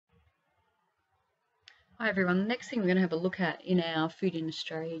Hi everyone, the next thing we're going to have a look at in our Food in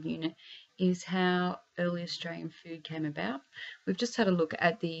Australia unit is how early Australian food came about. We've just had a look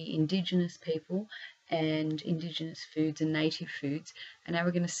at the Indigenous people and Indigenous foods and native foods, and now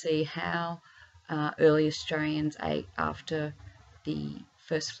we're going to see how early Australians ate after the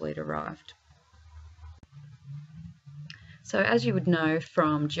first fleet arrived. So as you would know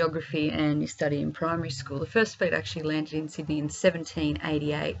from geography and your study in primary school, the first fleet actually landed in Sydney in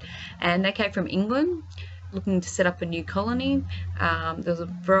 1788, and they came from England looking to set up a new colony. There was a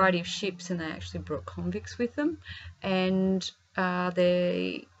variety of ships, and they actually brought convicts with them, and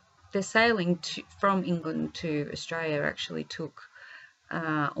their sailing from England to Australia actually took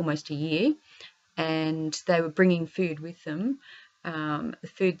almost a year, and they were bringing food with them. The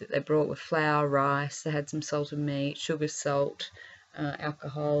food that they brought were flour, rice, they had some salted meat, sugar, salt,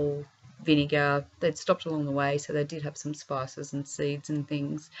 alcohol, vinegar. They'd stopped along the way, so they did have some spices and seeds and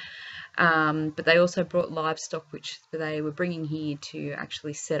things. But they also brought livestock, which they were bringing here to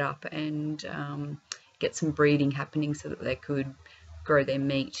actually set up and get some breeding happening so that they could grow their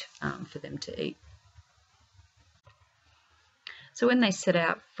meat for them to eat. So when they set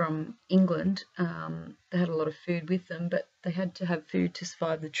out from England, they had a lot of food with them, but they had to have food to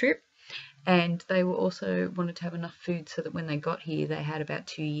survive the trip. And they were also wanted to have enough food so that when they got here, they had about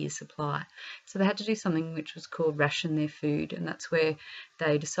 2 years' supply. So they had to do something which was called ration their food, and that's where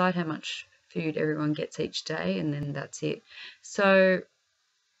they decide how much food everyone gets each day, and then that's it. So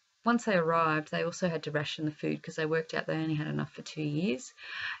once they arrived, they also had to ration the food because they worked out they only had enough for 2 years.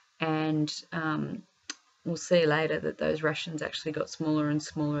 And we'll see later that those rations actually got smaller and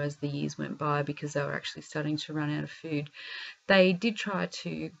smaller as the years went by because they were actually starting to run out of food. They did try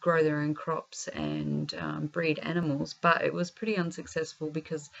to grow their own crops and breed animals, but it was pretty unsuccessful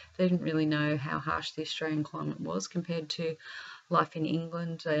because they didn't really know how harsh the Australian climate was compared to life in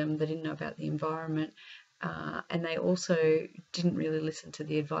England. They didn't know about the environment, and they also didn't really listen to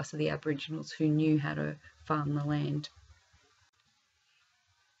the advice of the Aboriginals who knew how to farm the land.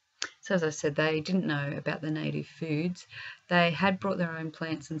 So as I said, they didn't know about the native foods. They had brought their own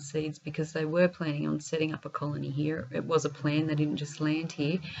plants and seeds because they were planning on setting up a colony here. It was a plan, they didn't just land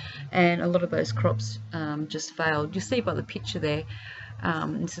here. And a lot of those crops just failed. You see by the picture there,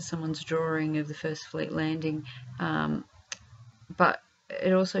 this is someone's drawing of the first fleet landing, but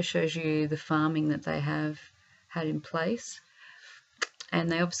it also shows you the farming that they have had in place. And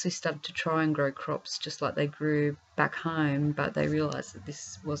they obviously started to try and grow crops just like they grew back home, but they realised that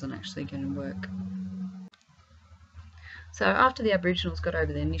this wasn't actually going to work. So after the Aboriginals got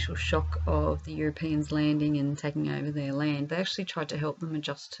over the initial shock of the Europeans landing and taking over their land, they actually tried to help them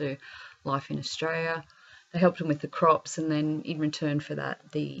adjust to life in Australia. They helped them with the crops, and then in return for that,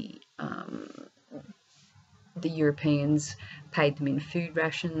 the Europeans paid them in food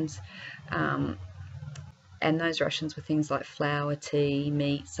rations. And those rations were things like flour, tea,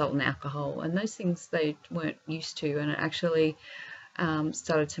 meat, salt and alcohol, and those things they weren't used to, and it actually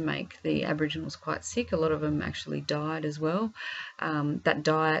started to make the Aboriginals quite sick. A lot of them actually died as well. That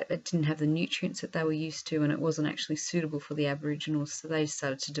diet, it didn't have the nutrients that they were used to, and it wasn't actually suitable for the Aboriginals, so they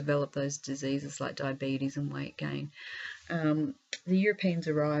started to develop those diseases like diabetes and weight gain. The Europeans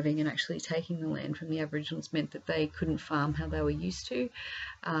arriving and actually taking the land from the Aboriginals meant that they couldn't farm how they were used to,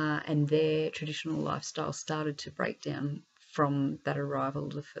 and their traditional lifestyle started to break down from that arrival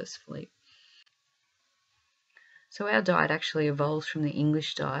of the first fleet. So our diet actually evolves from the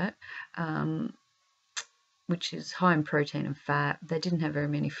English diet, which is high in protein and fat. They didn't have very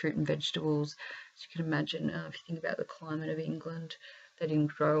many fruit and vegetables. As you can imagine, if you think about the climate of England, they didn't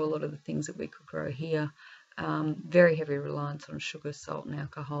grow a lot of the things that we could grow here. Very heavy reliance on sugar, salt and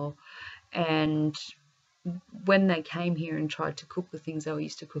alcohol. And when they came here and tried to cook the things they were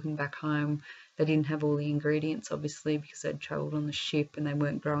used to cooking back home, they didn't have all the ingredients, obviously, because they'd travelled on the ship and they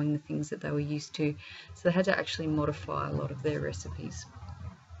weren't growing the things that they were used to. So they had to actually modify a lot of their recipes.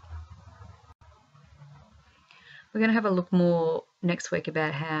 We're going to have a look more next week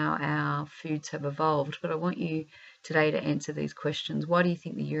about how our foods have evolved, but I want you today to answer these questions. Why do you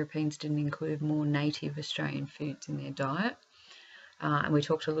think the Europeans didn't include more native Australian foods in their diet? And we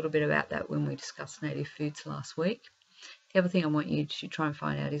talked a little bit about that when we discussed native foods last week. The other thing I want you to try and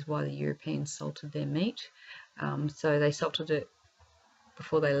find out is why the Europeans salted their meat. So they salted it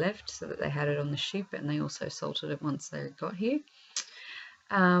before they left so that they had it on the ship, and they also salted it once they got here.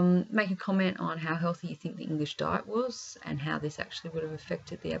 Make a comment on how healthy you think the English diet was and how this actually would have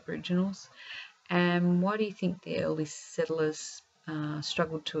affected the Aboriginals. And why do you think the early settlers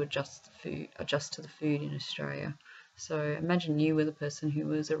struggled to adjust to the food in Australia? So imagine you were the person who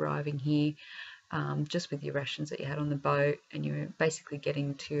was arriving here just with your rations that you had on the boat, and you were basically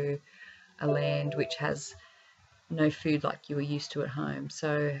getting to a land which has no food like you were used to at home.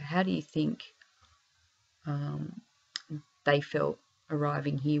 So how do you think um, they felt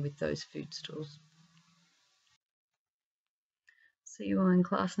arriving here with those food stores? See you all in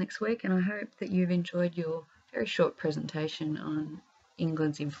class next week, and I hope that you've enjoyed your very short presentation on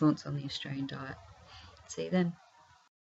England's influence on the Australian diet. See you then.